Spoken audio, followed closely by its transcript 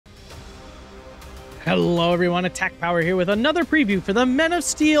Hello everyone, Attack Power here with another preview for the Men of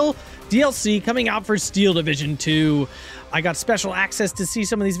Steel DLC coming out for Steel Division 2. I got special access to see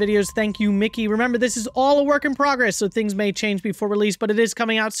some of these videos. Thank you, Mickey. Remember, this is all a work in progress, so things may change before release, but it is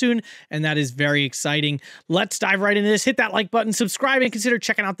coming out soon, and that is very exciting. Let's dive right into this. Hit that like button, subscribe, and consider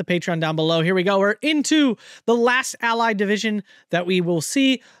checking out the Patreon down below. Here we go. We're into the last Allied division that we will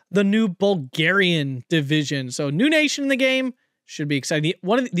see, the new Bulgarian division. So, new nation in the game. Should be exciting.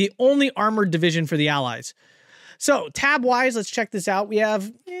 The only armored division for the Allies. So, tab-wise, let's check this out. We have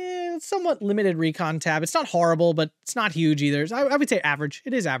somewhat limited recon tab. It's not horrible, but it's not huge either. I would say average.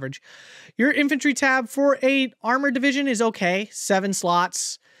 It is average. Your infantry tab for a armored division is okay. 7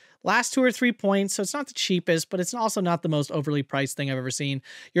 slots. Last 2 or 3 points, so it's not the cheapest, but it's also not the most overly priced thing I've ever seen.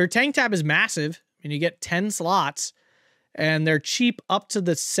 Your tank tab is massive, and you get 10 slots, and they're cheap up to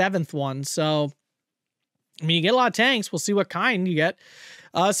the 7th one, so I mean, you get a lot of tanks. We'll see what kind you get.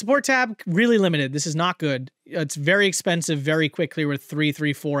 Support tab, really limited. This is not good. It's very expensive very quickly with 3,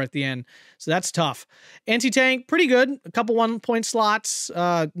 3, 4 at the end. So that's tough. Anti-tank, pretty good. A couple 1-point slots.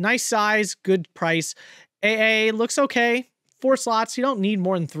 Nice size, good price. AA looks okay. 4 slots. You don't need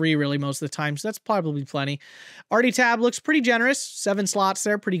more than 3 really most of the time. So that's probably plenty. RD tab looks pretty generous. 7 slots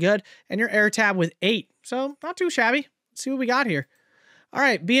there, pretty good. And your air tab with 8. So not too shabby. Let's see what we got here. All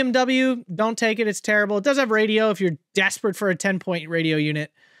right, BMW, don't take it. It's terrible. It does have radio. If you're desperate for a 10-point radio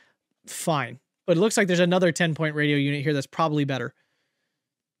unit, fine. But it looks like there's another 10-point radio unit here that's probably better.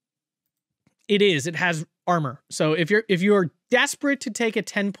 It is. It has armor. So if you're desperate to take a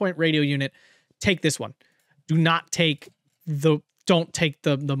 10-point radio unit, take this one. Do not take don't take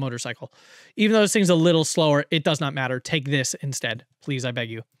the motorcycle. Even though this thing's a little slower, it does not matter. Take this instead. Please, I beg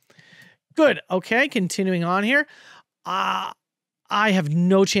you. Good. Okay, continuing on here. I have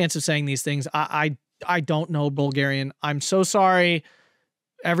no chance of saying these things. I don't know Bulgarian. I'm so sorry,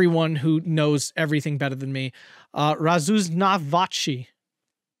 everyone who knows everything better than me. Razuznavachi.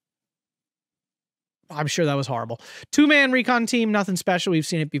 I'm sure that was horrible. 2-man recon team, nothing special. We've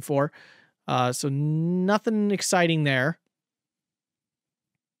seen it before. So nothing exciting there.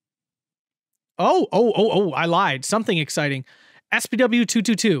 Oh, I lied. Something exciting. SPW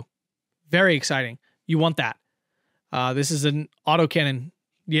 222. Very exciting. You want that. This is an autocannon.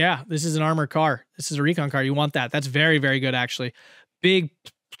 Yeah, this is an armored car. This is a recon car. You want that. That's very, very good, actually. Big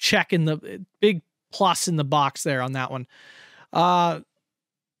check in the... Big plus in the box there on that one.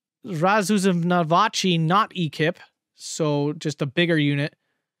 Razuzovnavachi, not EKIP. So just a bigger unit.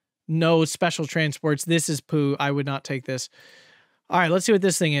 No special transports. This is poo. I would not take this. All right, let's see what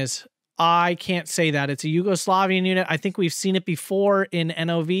this thing is. I can't say that. It's a Yugoslavian unit. I think we've seen it before in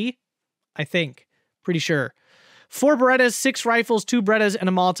NOV. I think. Pretty sure. 4 Berettas, 6 rifles, 2 Berettas, and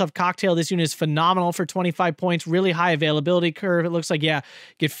a Molotov cocktail. This unit is phenomenal for 25 points. Really high availability curve. It looks like, yeah,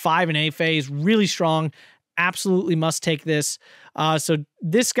 get 5 in A phase. Really strong. Absolutely must take this. So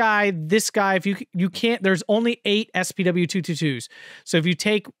this guy, if you can't, there's only 8 SPW 222s. So if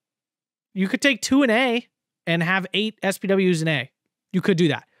you could take 2 in A and have 8 SPWs in A. You could do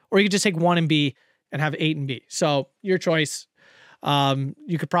that. Or you could just take 1 in B and have 8 in B. So your choice.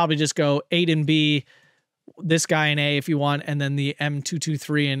 You could probably just go 8 in B, this guy in A if you want, and then the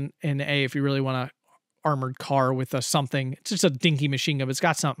M223 in A if you really want a armored car with a something. It's just a dinky machine gun, but it's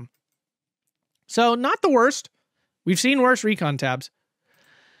got something. So not the worst. We've seen worse recon tabs.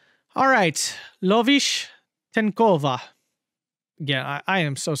 All right, Lovish Tenkova. Again, I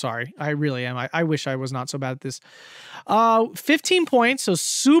am so sorry. I really am. I wish I was not so bad at this. 15 points, so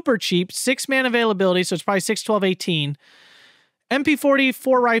super cheap. 6-man availability, so it's probably 6, 12, 18. MP40,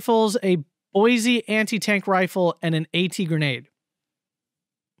 4 rifles, a Boise anti-tank rifle, and an AT grenade.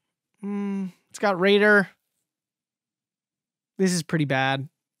 It's got radar. This is pretty bad.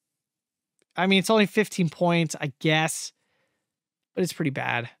 I mean, it's only 15 points, I guess, but it's pretty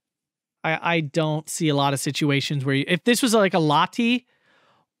bad. I don't see a lot of situations where if this was like a Lati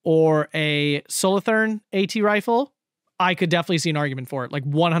or a Solothurn AT rifle, I could definitely see an argument for it. Like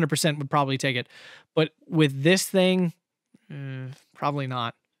 100% would probably take it. But with this thing, probably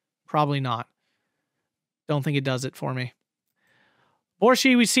not. Probably not. Don't think it does it for me.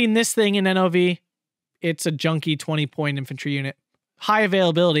 Borshi, we've seen this thing in NOV. It's a junky 20-point infantry unit. High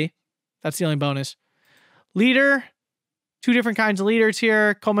availability. That's the only bonus. Leader. 2 different kinds of leaders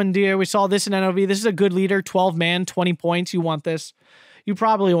here. Commandeer. We saw this in NOV. This is a good leader. 12-man, 20 points. You want this. You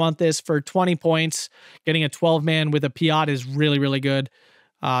probably want this for 20 points. Getting a 12-man with a Piat is really, really good.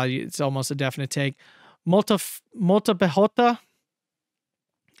 It's almost a definite take. Multa Pehota.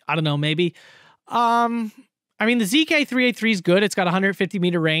 I don't know, maybe. I mean, the ZK383 is good. It's got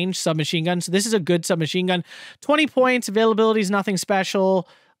 150-meter range, submachine gun. So this is a good submachine gun. 20 points. Availability is nothing special.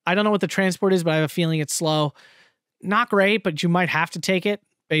 I don't know what the transport is, but I have a feeling it's slow. Not great, but you might have to take it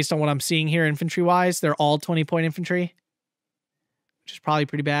based on what I'm seeing here infantry-wise. They're all 20-point infantry, which is probably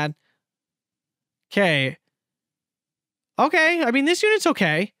pretty bad. Okay. Okay, I mean, this unit's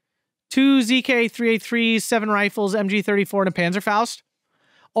okay. 2 ZK-383s, 7 rifles, MG-34, and a Panzerfaust.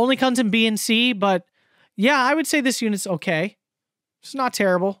 Only comes in B and C, but yeah, I would say this unit's okay. It's not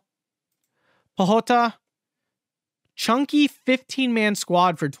terrible. Pahota. Chunky 15-man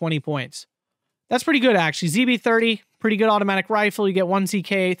squad for 20 points. That's pretty good, actually. ZB-30, pretty good automatic rifle. You get 1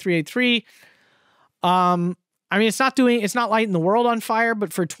 ZK-383. I mean, it's not lighting the world on fire,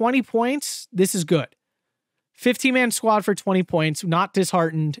 but for 20 points, this is good. 15-man squad for 20 points, not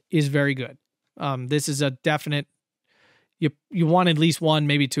disheartened, is very good. This is a definite, you want at least 1,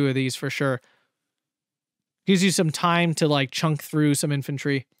 maybe 2 of these for sure. Gives you some time to like chunk through some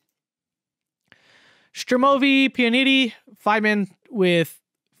infantry. Sturmovi Pioniti, 5-man with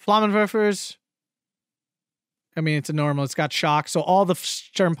Flammenwerfers. I mean, it's a normal. It's got shock. So all the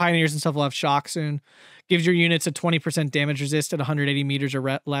Sturm Pioneers and stuff will have shock soon. Gives your units a 20% damage resist at 180 meters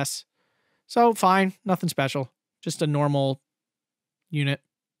or less. So fine. Nothing special. Just a normal unit.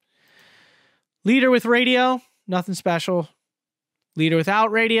 Leader with radio. Nothing special. Leader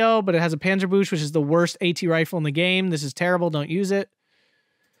without radio, but it has a Panzerbusch, which is the worst AT rifle in the game. This is terrible. Don't use it.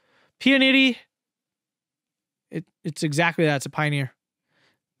 Pioniti. It's exactly that. It's a Pioneer.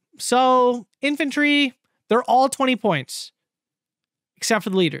 So, infantry, they're all 20 points, except for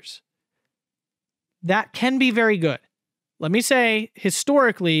the leaders. That can be very good. Let me say,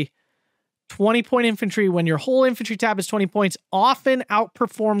 historically, 20-point infantry, when your whole infantry tab is 20 points, often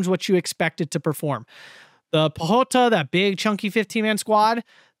outperforms what you expect it to perform. The Pahota, that big, chunky 15-man squad,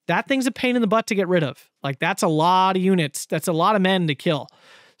 that thing's a pain in the butt to get rid of. Like, that's a lot of units. That's a lot of men to kill.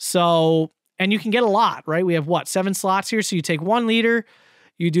 So... And you can get a lot, right? We have, what, 7 slots here? So you take 1 leader,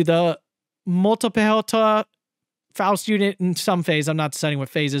 you do the Multipehota Faust unit in some phase. I'm not deciding what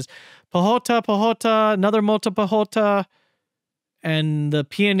phases. Pahota, another Multipehota, and the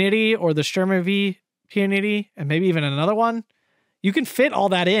Pioniti or the Sturmovie Pioniti, and maybe even another one. You can fit all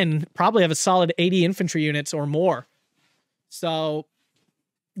that in, probably have a solid 80 infantry units or more. So,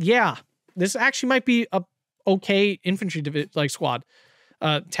 yeah, this actually might be a okay infantry squad.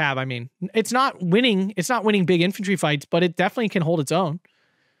 Tab, I mean. It's not winning big infantry fights, but it definitely can hold its own.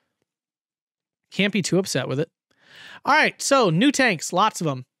 Can't be too upset with it. All right, so new tanks, lots of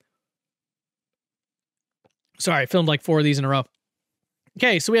them. Sorry, I filmed like 4 of these in a row.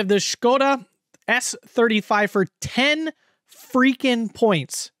 Okay, so we have the Skoda S35 for 10 freaking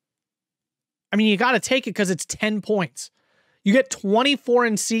points. I mean, you got to take it because it's 10 points. You get 24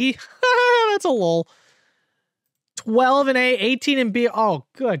 in C. That's a lull. 12 in A, 18 in B. Oh,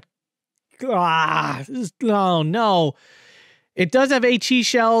 good. Oh, no. It does have HE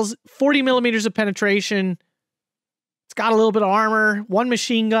shells, 40 millimeters of penetration. It's got a little bit of armor, 1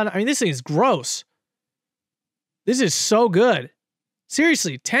 machine gun. I mean, this thing is gross. This is so good.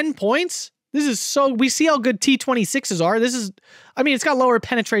 Seriously, 10 points? This is so... We see how good T-26s are. This is... I mean, it's got lower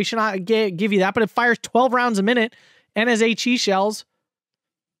penetration. I give you that, but it fires 12 rounds a minute and has HE shells.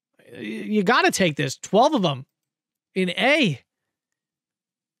 You got to take this. 12 of them. In A.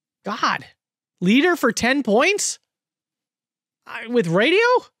 God. Leader for 10 points? With radio?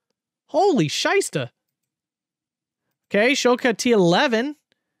 Holy shysta. Okay, Shoka T11.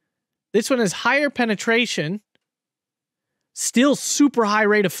 This one has higher penetration. Still super high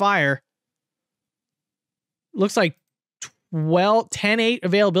rate of fire. Looks like 10-8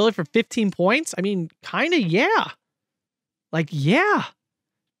 availability for 15 points. I mean, kind of, yeah. Like, yeah.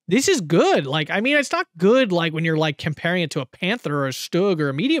 This is good. Like, I mean, it's not good like when you're like comparing it to a Panther or a Stug or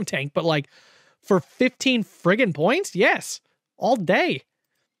a medium tank, but like for 15 friggin' points, yes, all day.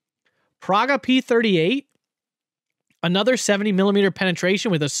 Praga P38, another 70 millimeter penetration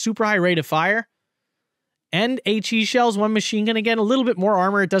with a super high rate of fire, and HE shells, 1 machine gun. Again, a little bit more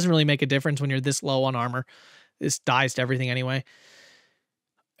armor. It doesn't really make a difference when you're this low on armor. This dies to everything anyway.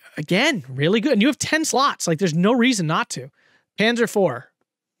 Again, really good. And you have 10 slots. Like, there's no reason not to. Panzer IV.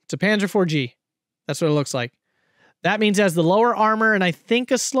 It's a Panzer IV-G. That's what it looks like. That means it has the lower armor and I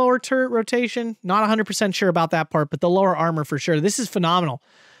think a slower turret rotation. Not 100% sure about that part, but the lower armor for sure. This is phenomenal.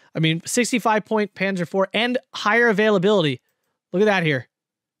 I mean, 65-point Panzer IV and higher availability. Look at that here.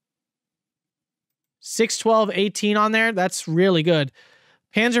 612, 18 on there. That's really good.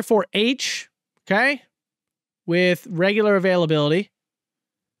 Panzer IV-H, okay, with regular availability.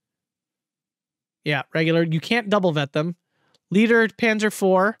 Yeah, regular. You can't double vet them. Leader Panzer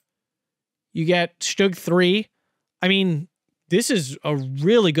IV. You get Stug 3. I mean, this is a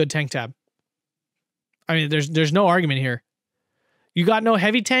really good tank tab. I mean, there's no argument here. You got no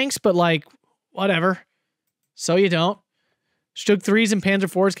heavy tanks, but like, whatever. So you don't. Stug 3s and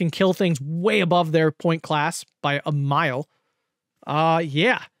Panzer 4s can kill things way above their point class by a mile.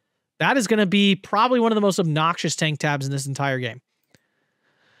 Yeah. That is going to be probably one of the most obnoxious tank tabs in this entire game.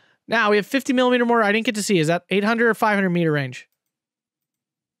 Now, we have 50mm mortar. I didn't get to see. Is that 800 or 500 meter range?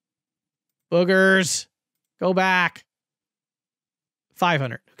 Boogers. Go back.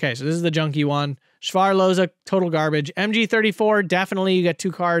 500. Okay, so this is the junky one. Schwarloza, total garbage. MG34, definitely. You get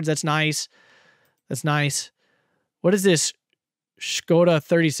 2 cards. That's nice. That's nice. What is this? Skoda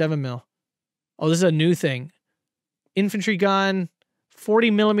 37mm. Oh, this is a new thing. Infantry gun.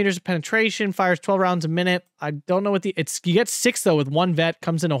 40mm of penetration. Fires 12 rounds a minute. I don't know what the... You get 6, though, with 1 vet.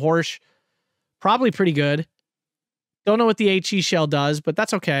 Comes in a Horsch. Probably pretty good. Don't know what the HE shell does, but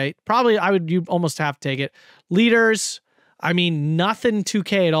that's okay. Probably, you almost have to take it. Leaders, I mean, nothing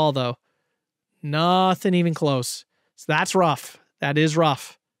 2K at all, though. Nothing even close. So that's rough. That is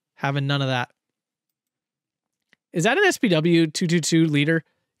rough. Having none of that. Is that an SPW 222 leader?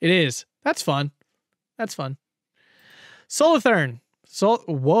 It is. That's fun. That's fun. Solithern.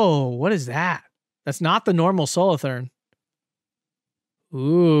 Whoa, what is that? That's not the normal Solithern.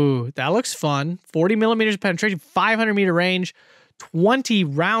 Ooh, that looks fun. 40mm of penetration, 500 meter range, 20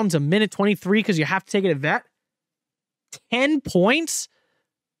 rounds a minute, 23 because you have to take it at vet. 10 points?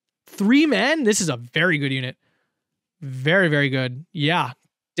 3 men? This is a very good unit. Very, very good. Yeah,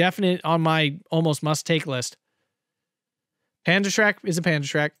 definite on my almost must-take list. Panzerschreck is a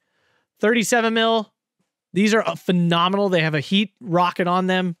Panzerschreck. 37mm. These are phenomenal. They have a heat rocket on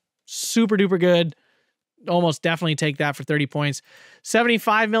them. Super duper good. Almost definitely take that for 30 points.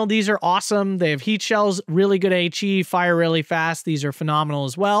 75mm, these are awesome. They have heat shells, really good HE, fire really fast. These are phenomenal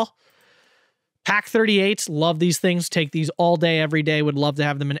as well. Pack 38s, love these things. Take these all day, every day. Would love to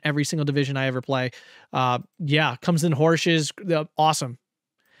have them in every single division I ever play. Yeah, comes in Horsches. Awesome.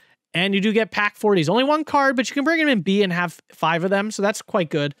 And you do get Pack 40s. Only 1 card, but you can bring them in B and have 5 of them, so that's quite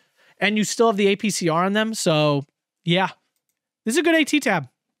good. And you still have the APCR on them, so yeah. This is a good AT tab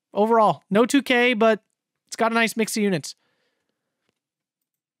overall. No 2K, but it's got a nice mix of units.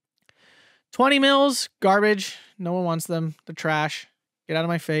 20 mils, garbage. No one wants them. They're trash. Get out of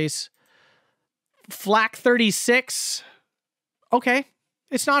my face. Flak 36. Okay.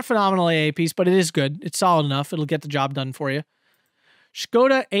 It's not phenomenal AA piece, but it is good. It's solid enough. It'll get the job done for you.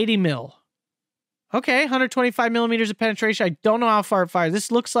 Skoda 80 mil. Okay, 125mm of penetration. I don't know how far it fires.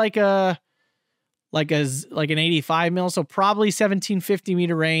 This looks like an 85 mil, so probably 1750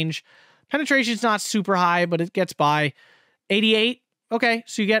 meter range. Penetration's not super high, but it gets by. 88. Okay,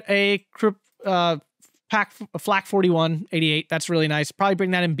 so you get a Flak 41, 88. That's really nice. Probably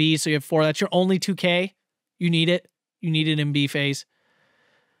bring that in B, so you have 4. That's your only 2K. You need it. You need it in B phase.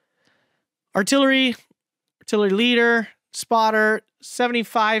 Artillery leader, spotter,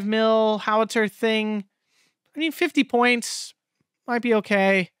 75 mil howitzer thing. I mean, 50 points might be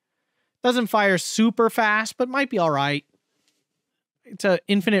okay. Doesn't fire super fast, but might be all right. It's an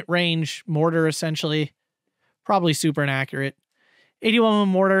infinite range mortar, essentially. Probably super inaccurate. 81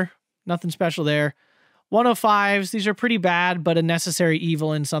 mortar, nothing special there. 105s, these are pretty bad, but a necessary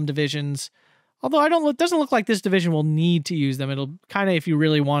evil in some divisions. Although it doesn't look like this division will need to use them. It'll kind of, if you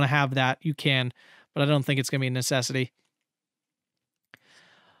really want to have that, you can. But I don't think it's going to be a necessity.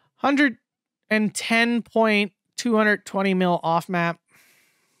 110.220 mil off map.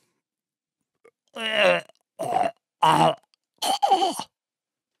 That's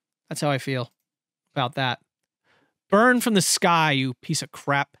how I feel about that. Burn from the sky, you piece of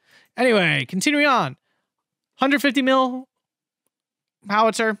crap. Anyway, continuing on. 150 mil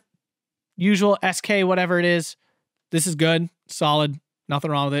howitzer. Usual SK, whatever it is. This is good. Solid.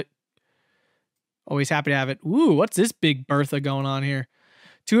 Nothing wrong with it. Always happy to have it. Ooh, what's this big Bertha going on here?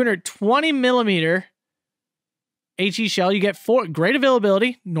 220mm HE shell. You get 4. Great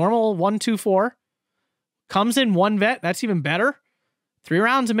availability. Normal 124. Comes in 1 vet. That's even better. 3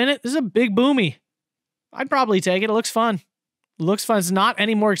 rounds a minute. This is a big boomy. I'd probably take it. It looks fun. It looks fun. It's not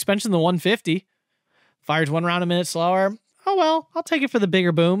any more expensive than the 150. Fires 1 round a minute slower. Oh, well. I'll take it for the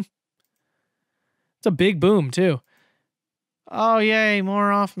bigger boom. It's a big boom, too. Oh, yay.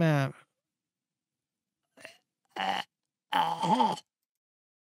 More off map.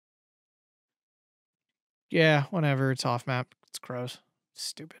 Yeah, whatever. It's off map. It's gross.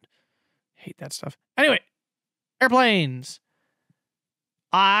 Stupid. Hate that stuff. Anyway, airplanes.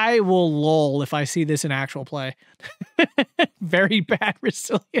 I will lull if I see this in actual play. Very bad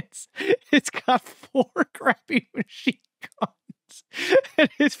resilience. It's got 4 crappy machine guns. And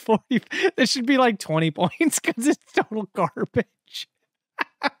it's 40. This should be like 20 points because it's total garbage.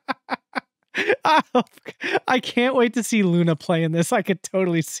 Oh, I can't wait to see Luna play in this. I could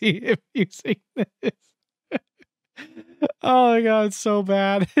totally see him using this. Oh my god, it's so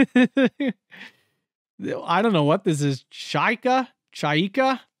bad. I don't know what this is. Chaika?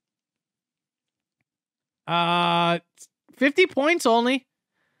 50 points only.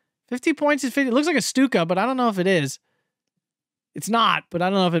 50 points is 50. It looks like a Stuka, but I don't know if it is. It's not, but I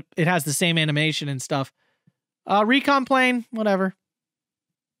don't know if it has the same animation and stuff. Recon plane, whatever.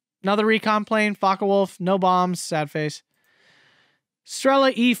 Another recon plane, Focke-Wulf, no bombs, sad face.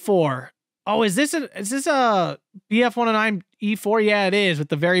 Strela E4. Oh, is this a BF-109 E4? Yeah, it is, with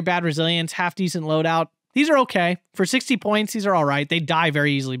the very bad resilience, half decent loadout. These are okay. For 60 points, these are all right. They die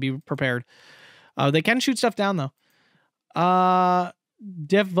very easily, be prepared. They can shoot stuff down, though.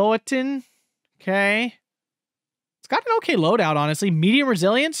 Devotin. Okay. It's got an okay loadout, honestly. Medium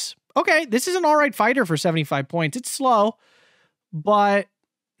resilience. Okay, this is an all right fighter for 75 points. It's slow, but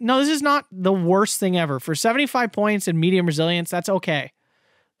no, this is not the worst thing ever. For 75 points and medium resilience, that's okay.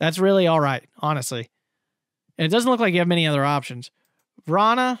 That's really all right, honestly. And it doesn't look like you have many other options.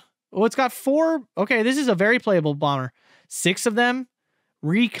 Vrana. Oh, it's got 4. Okay, this is a very playable bomber. 6 of them.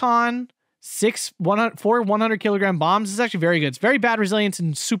 Recon. 4 100 kilogram bombs. This is actually very good. It's very bad resilience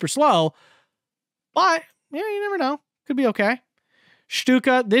and super slow. But, yeah, you never know. Could be okay.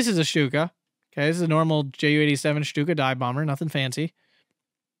 Stuka. This is a Stuka. Okay, this is a normal Ju-87 Stuka dive bomber. Nothing fancy.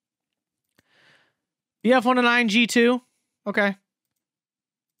 BF-109 G2. Okay.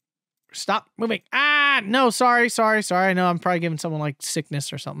 Stop moving. Ah, no, sorry. I know I'm probably giving someone like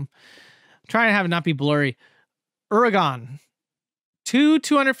sickness or something. I'm trying to have it not be blurry. Uragan. 2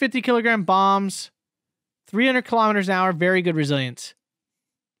 250 kilogram bombs. 300 kilometers an hour. Very good resilience.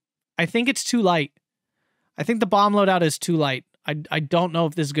 I think it's too light. I think the bomb loadout is too light. I don't know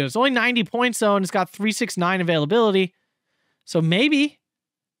if this is good. It's only 90 points though, and it's got 369 availability. So maybe.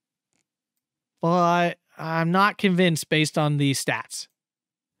 But I'm not convinced based on the stats.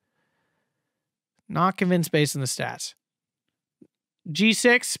 Not convinced based on the stats.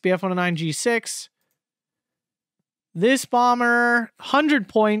 G6, BF-109 G6. This bomber, 100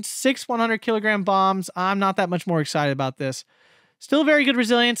 points, 6 100 kilogram bombs. I'm not that much more excited about this. Still very good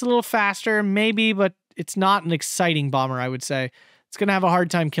resilience, a little faster, maybe, but it's not an exciting bomber, I would say. It's going to have a hard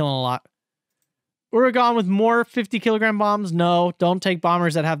time killing a lot. Uragan with more 50 kilogram bombs? No, don't take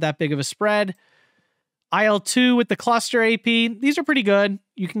bombers that have that big of a spread. IL-2 with the cluster AP. These are pretty good.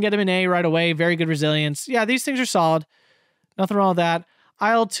 You can get them in A right away. Very good resilience. Yeah, these things are solid. Nothing wrong with that.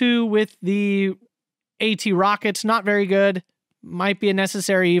 IL-2 with the AT rockets. Not very good. Might be a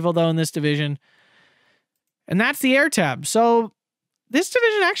necessary evil, though, in this division. And that's the air tab. So this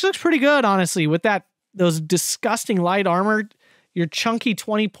division actually looks pretty good, honestly, with those disgusting light armor, your chunky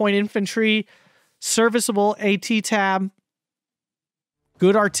 20-point infantry, serviceable AT tab,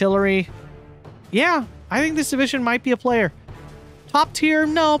 good artillery. Yeah, I think this division might be a player. Top tier?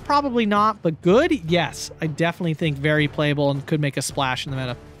 No, probably not, but good? Yes, I definitely think very playable and could make a splash in the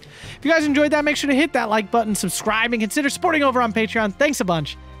meta. If you guys enjoyed that, make sure to hit that like button, subscribe, and consider supporting over on Patreon. Thanks a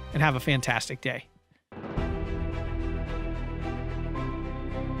bunch, and have a fantastic day.